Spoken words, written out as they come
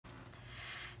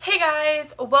Hey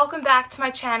guys, welcome back to my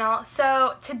channel.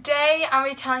 So today I'm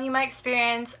going to be telling you my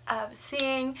experience of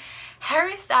seeing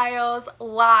Harry Styles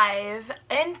live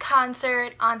in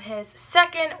concert on his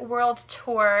second world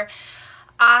tour.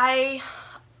 I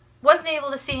wasn't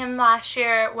able to see him last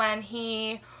year when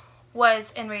he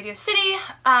was in Radio City,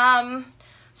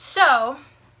 so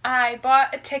I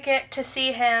bought a ticket to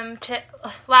see him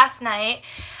last night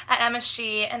at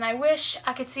MSG, and I wish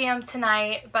I could see him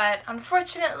tonight, but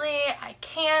unfortunately I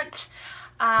can't.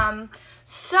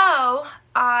 So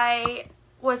I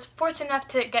was fortunate enough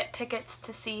to get tickets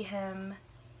to see him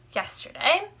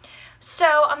yesterday.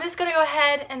 So I'm just going to go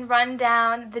ahead and run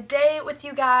down the day with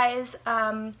you guys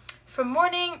from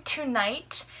morning to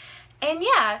night. And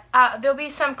yeah, there'll be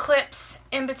some clips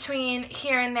in between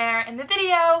here and there in the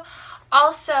video.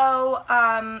 Also,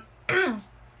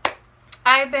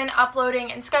 I've been uploading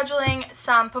and scheduling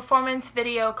some performance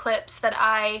video clips that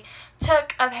I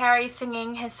took of Harry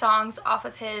singing his songs off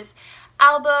of his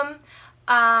album.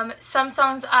 Some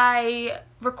songs I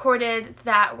recorded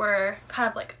that were kind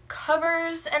of like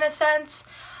covers in a sense.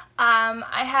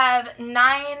 I have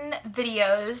 9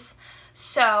 videos,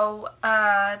 so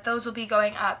those will be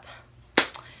going up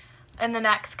in the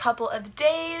next couple of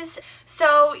days.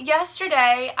 So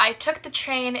yesterday I took the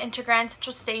train into Grand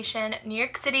Central Station, New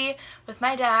York City with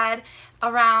my dad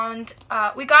around,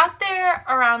 we got there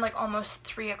around like almost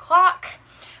 3 o'clock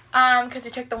because we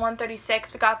took the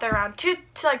 136. We got there around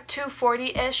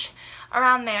 2:40-ish,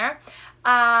 around there.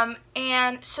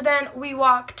 And so then we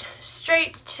walked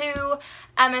straight to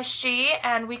MSG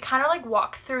and we kind of like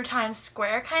walked through Times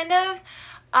Square kind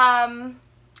of.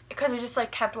 Because we just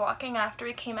like kept walking after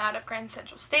we came out of Grand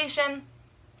Central Station.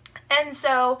 And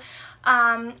so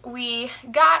we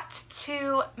got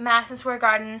to Madison Square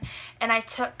Garden and I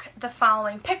took the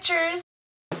following pictures.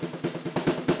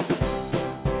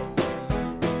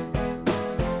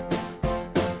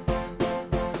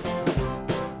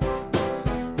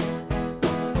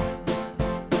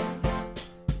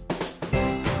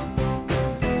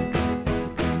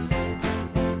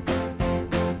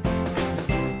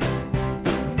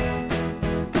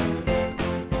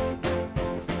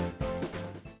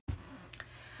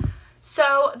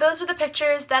 So those were the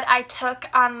pictures that I took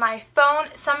on my phone.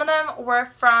 Some of them were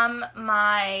from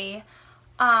my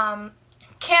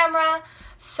camera.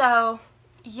 So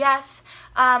yes,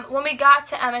 when we got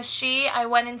to MSG, I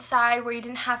went inside where you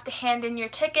didn't have to hand in your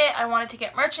ticket. I wanted to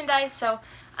get merchandise, so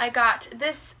I got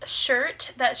this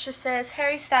shirt that just says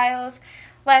Harry Styles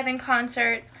Live in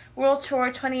Concert World Tour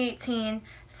 2018,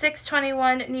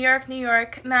 621 New York, New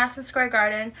York, Madison Square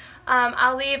Garden.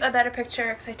 I'll leave a better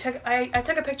picture because I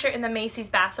took a picture in the Macy's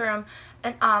bathroom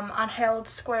and on Herald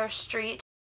Square Street.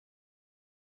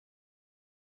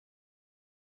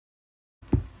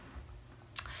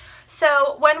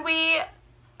 So when we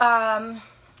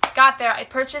got there, I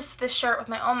purchased this shirt with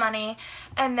my own money,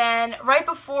 and then right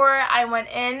before I went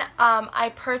in,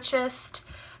 I purchased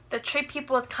the Treat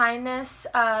People with Kindness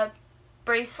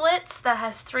bracelets that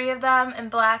has 3 of them in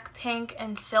black, pink,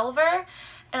 and silver.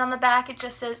 And on the back it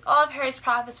just says, all of Harry's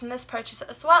profits from this purchase,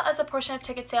 as well as a portion of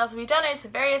ticket sales, will be donated to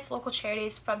various local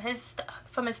charities from his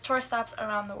tour stops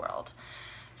around the world.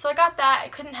 So I got that. I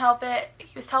couldn't help it.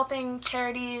 He was helping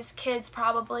charities, kids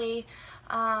probably,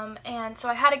 and so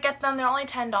I had to get them. They're only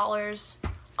 $10.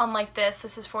 Unlike this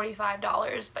is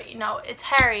 $45, but you know, it's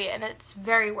Harry and it's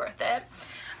very worth it.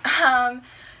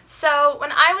 So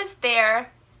when I was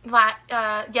there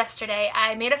yesterday,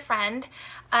 I made a friend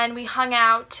and we hung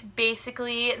out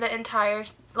basically the entire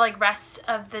rest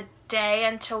of the day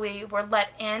until we were let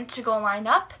in to go line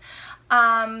up.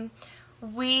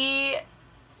 We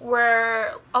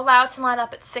were allowed to line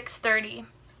up at 6:30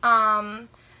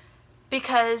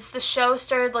 because the show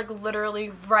started like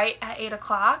literally right at 8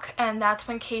 o'clock, and that's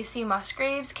when Casey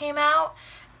Musgraves came out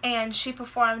and she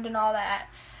performed and all that.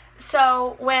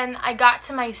 So when I got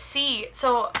to my seat,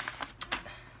 so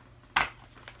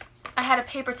I had a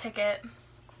paper ticket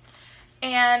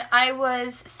and I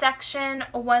was section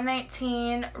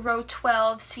 119, row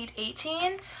 12, seat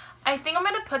 18. I think I'm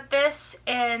going to put this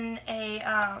in a,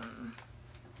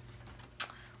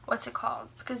 what's it called?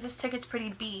 Because this ticket's pretty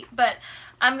beat, but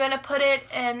I'm going to put it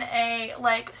in a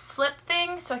like slip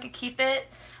thing so I could keep it.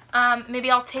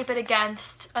 Maybe I'll tape it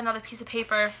against another piece of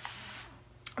paper,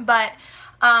 but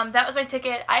that was my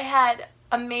ticket. I had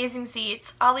amazing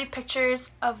seats. I'll leave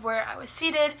pictures of where I was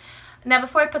seated. Now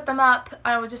before I put them up,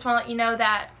 I would just want to let you know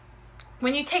that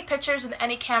when you take pictures with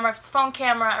any camera, if it's a phone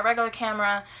camera, a regular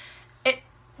camera,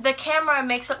 the camera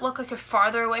makes it look like you're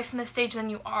farther away from the stage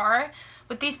than you are.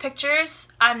 With these pictures,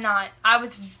 I'm not. I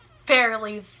was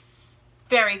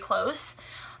very close.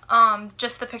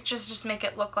 Just the pictures just make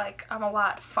it look like I'm a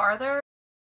lot farther.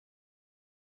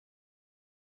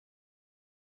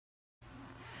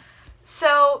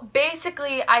 So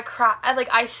basically I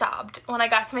sobbed. When I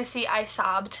got to my seat, I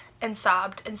sobbed and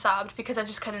sobbed and sobbed because I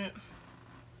just couldn't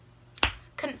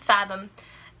fathom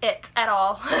it at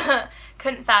all.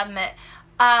 Couldn't fathom it.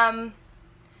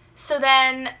 So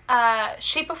then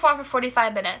she performed for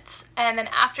 45 minutes, and then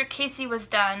after Casey was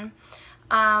done,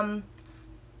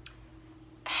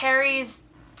 Harry's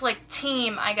like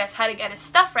team, I guess, had to get his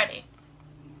stuff ready.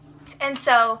 And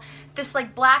so this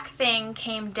like black thing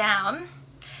came down,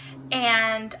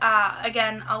 and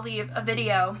again, I'll leave a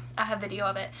video. I have video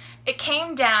of it. It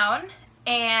came down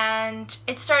and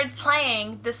it started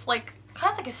playing this like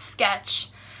kind of like a sketch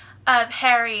of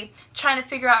Harry trying to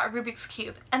figure out a Rubik's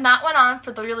Cube, and that went on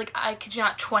for literally, like, I kid you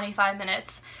not, 25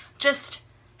 minutes. Just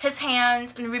his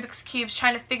hands and Rubik's Cubes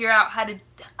trying to figure out how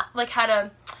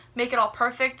to make it all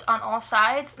perfect on all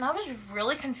sides, and I was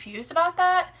really confused about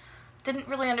that. Didn't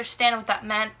really understand what that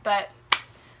meant, but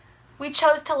we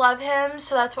chose to love him,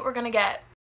 so that's what we're gonna get.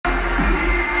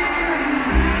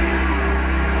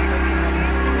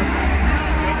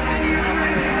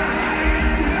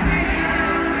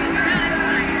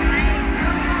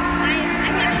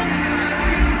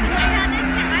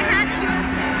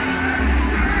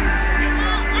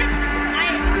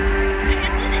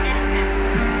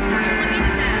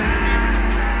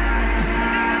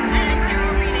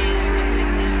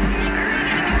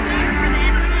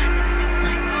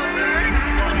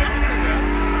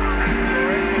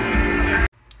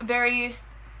 Very,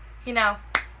 you know,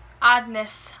 odd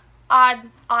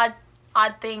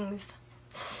things.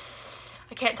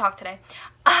 I can't talk today.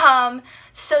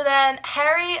 So then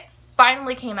Harry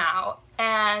finally came out,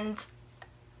 and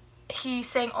he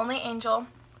sang Only Angel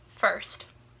first.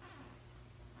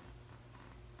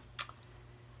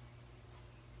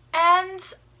 And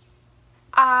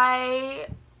I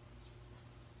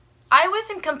was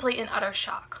in complete and utter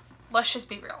shock. Let's just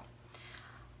be real.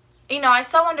 You know, I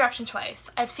saw One Direction twice.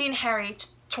 I've seen Harry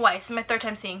twice. It's my third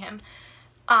time seeing him.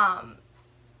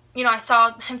 You know, I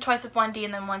saw him twice with 1D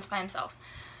and then once by himself.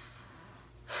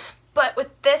 But with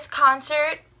this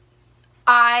concert,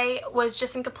 I was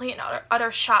just in complete and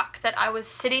utter shock that I was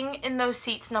sitting in those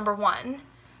seats, number one.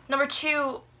 Number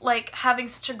two, like, having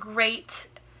such a great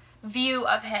view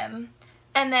of him,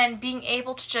 and then being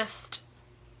able to just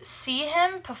see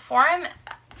him perform.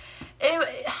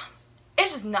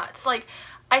 It's just nuts. Like,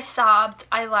 I sobbed,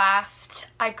 I laughed,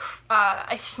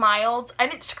 I smiled. I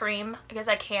didn't scream because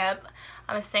I can't.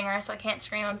 I'm a singer, so I can't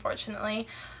scream, unfortunately.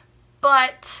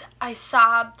 But I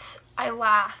sobbed, I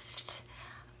laughed,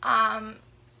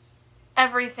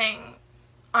 everything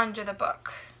under the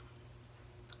book.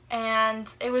 And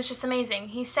it was just amazing.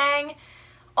 He sang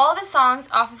all the songs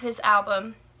off of his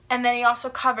album, and then he also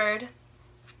covered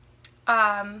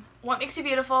What Makes You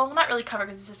Beautiful. Well, not really covered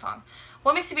because it's a song.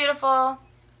 What Makes You Beautiful,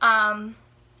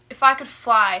 If I Could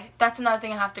Fly, that's another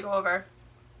thing I have to go over.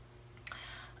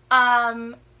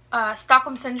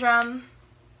 Stockholm Syndrome,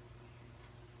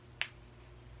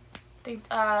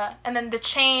 and then The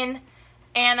Chain,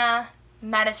 Anna,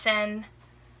 Medicine,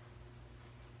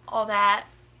 all that.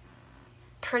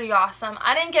 Pretty awesome.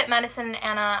 I didn't get Medicine and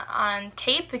Anna on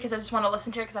tape because I just want to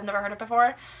listen to it because I've never heard it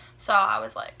before. So I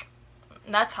was like,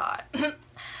 that's hot.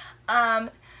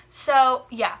 So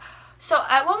yeah. So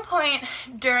at one point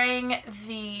during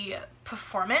the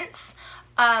performance,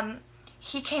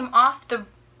 he came off the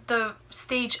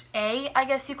stage A, I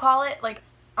guess you call it, like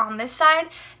on this side,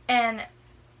 and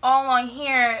all along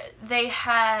here they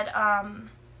had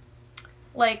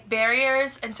like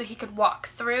barriers, and so he could walk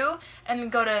through and then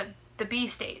go to the B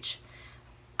stage.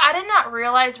 I did not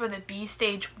realize where the B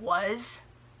stage was.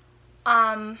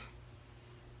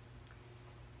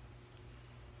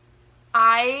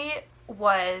 I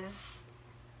was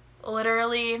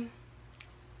literally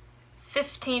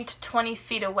 15 to 20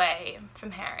 feet away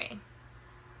from Harry.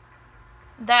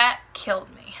 That killed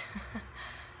me.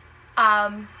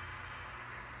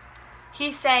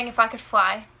 He sang If I Could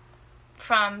Fly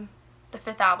from the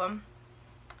 5th album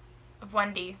of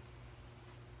 1D.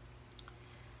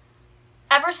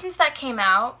 Ever since that came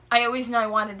out, I always knew I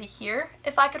wanted to hear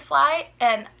If I Could Fly,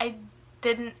 and I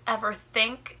didn't ever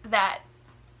think that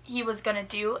he was gonna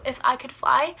do If I Could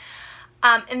Fly.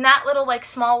 In that little like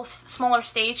smaller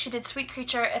stage, she did Sweet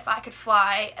Creature, If I Could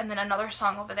Fly, and then another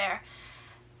song over there.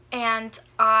 And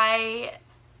I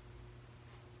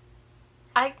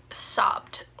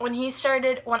sobbed when he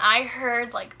started, when I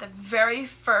heard like the very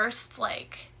first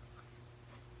like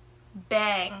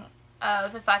bang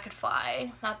of If I Could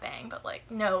Fly, not bang, but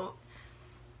like note.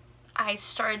 I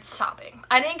started sobbing.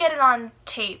 I didn't get it on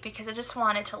tape because I just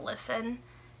wanted to listen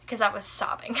because I was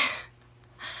sobbing.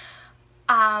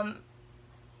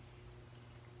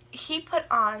 He put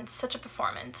on such a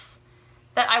performance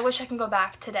that I wish I can go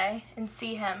back today and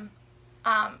see him,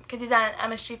 because he's at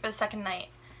MSG for the second night.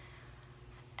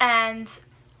 And,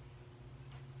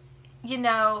 you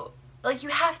know, like, you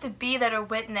have to be there to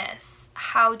witness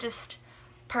how just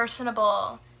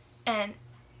personable and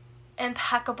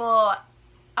impeccable,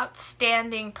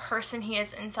 outstanding person he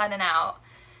is inside and out.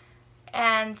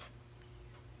 And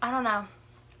I don't know,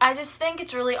 I just think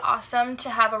it's really awesome to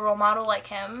have a role model like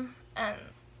him, and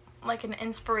like an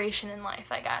inspiration in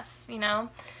life, I guess, you know.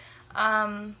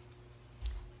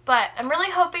 But I'm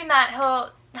really hoping that he'll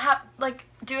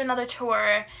do another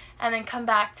tour and then come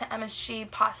back to MSG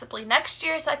possibly next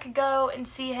year so I could go and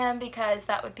see him, because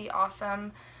that would be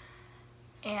awesome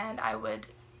and I would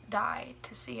die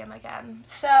to see him again.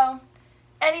 So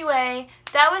anyway,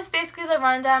 that was basically the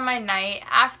rundown of my night.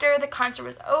 After the concert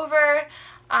was over,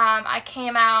 I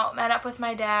came out, met up with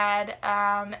my dad,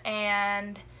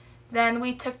 and then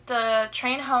we took the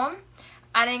train home.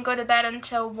 I didn't go to bed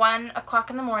until 1 o'clock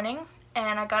in the morning,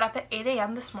 and I got up at 8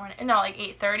 a.m. this morning. No, like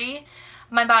 8:30.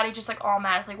 My body just like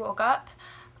automatically woke up.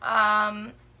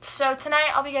 So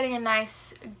tonight I'll be getting a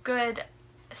nice, good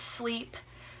sleep,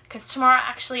 because tomorrow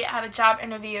actually I have a job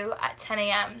interview at 10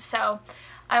 a.m. So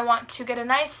I want to get a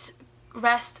nice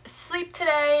rest, sleep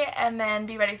today, and then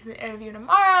be ready for the interview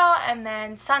tomorrow. And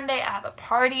then Sunday I have a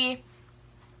party.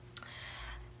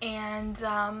 And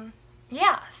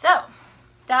yeah, so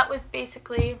that was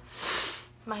basically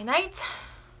my night.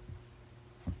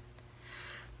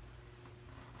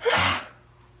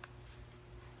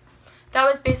 That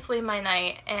was basically my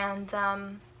night, and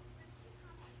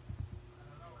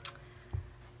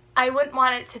I wouldn't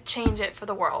want it to change it for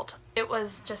the world. It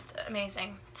was just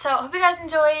amazing. So I hope you guys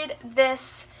enjoyed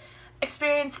this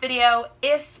experience video.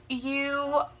 If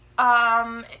you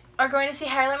are going to see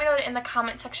Harry, let me know in the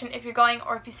comment section if you're going,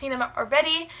 or if you've seen him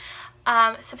already.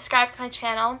 Subscribe to my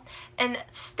channel and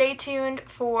stay tuned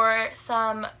for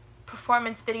some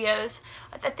performance videos.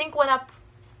 I think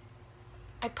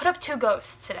I put up 2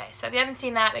 ghosts today, so if you haven't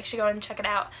seen that, make sure you go and check it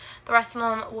out. The rest of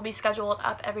them will be scheduled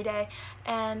up every day,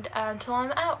 and until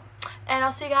I'm out. And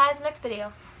I'll see you guys in the next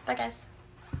video. Bye guys.